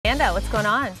Amanda, what's going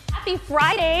on? Happy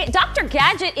Friday. Dr.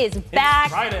 Gadget is back.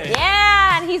 It's Friday.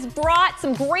 Yeah, and he's brought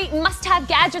some great must-have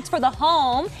gadgets for the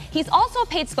home. He's also a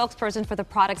paid spokesperson for the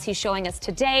products he's showing us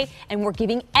today, and we're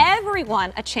giving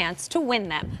everyone a chance to win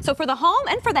them. So for the home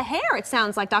and for the hair, it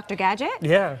sounds like, Dr. Gadget.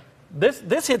 Yeah.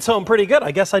 This hits home pretty good. I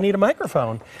guess I need a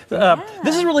microphone.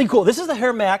 This is really cool. This is the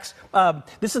HairMax.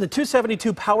 This is the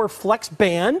 272 PowerFlex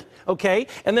Band, okay?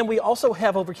 And then we also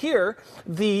have over here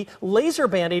the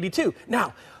LaserBand 82.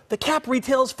 Now, the cap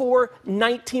retails for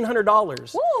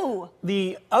 $1,900. Ooh.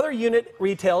 The other unit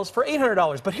retails for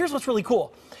 $800. But here's what's really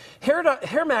cool.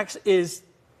 HairMax is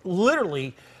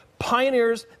literally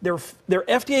pioneers. They're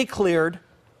FDA cleared,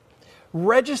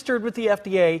 registered with the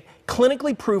FDA,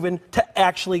 clinically proven to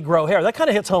actually grow hair. That kind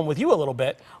of hits home with you a little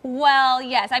bit. Well,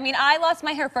 yes. I mean, I lost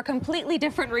my hair for a completely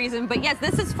different reason, but yes,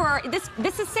 this is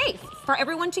safe for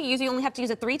everyone to use. You only have to use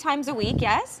it 3 times a week,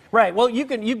 yes? Right. Well, you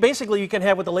can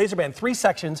have with the LaserBand 3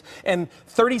 sections and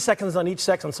 30 seconds on each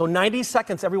section, so 90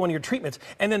 seconds every one of your treatments.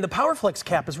 And then the PowerFlex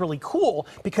Cap is really cool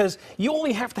because you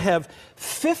only have to have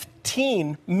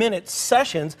 15-minute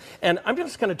sessions, and I'm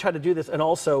just going to try to do this and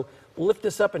also lift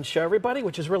this up and show everybody,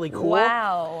 which is really cool.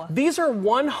 Wow. These are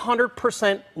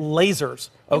 100% lasers,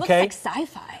 okay? It looks like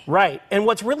sci-fi. Right. And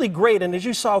what's really great, and as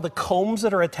you saw the combs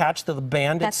that are attached to the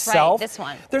band itself. Right, this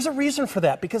one. There's a reason for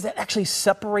that because it actually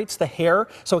separates the hair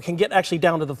so it can get actually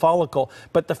down to the follicle.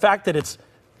 But the fact that it's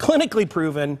clinically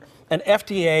proven and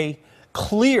FDA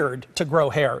cleared to grow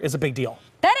hair is a big deal.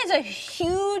 That is a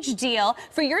huge deal.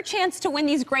 For your chance to win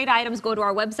these great items, go to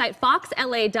our website,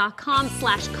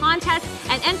 foxla.com/contest,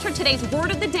 and enter today's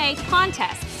Word of the Day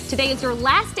contest. Today is your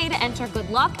last day to enter. Good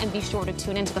luck, and be sure to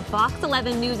tune into the Fox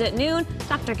 11 News at noon.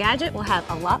 Dr. Gadget will have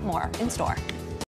a lot more in store.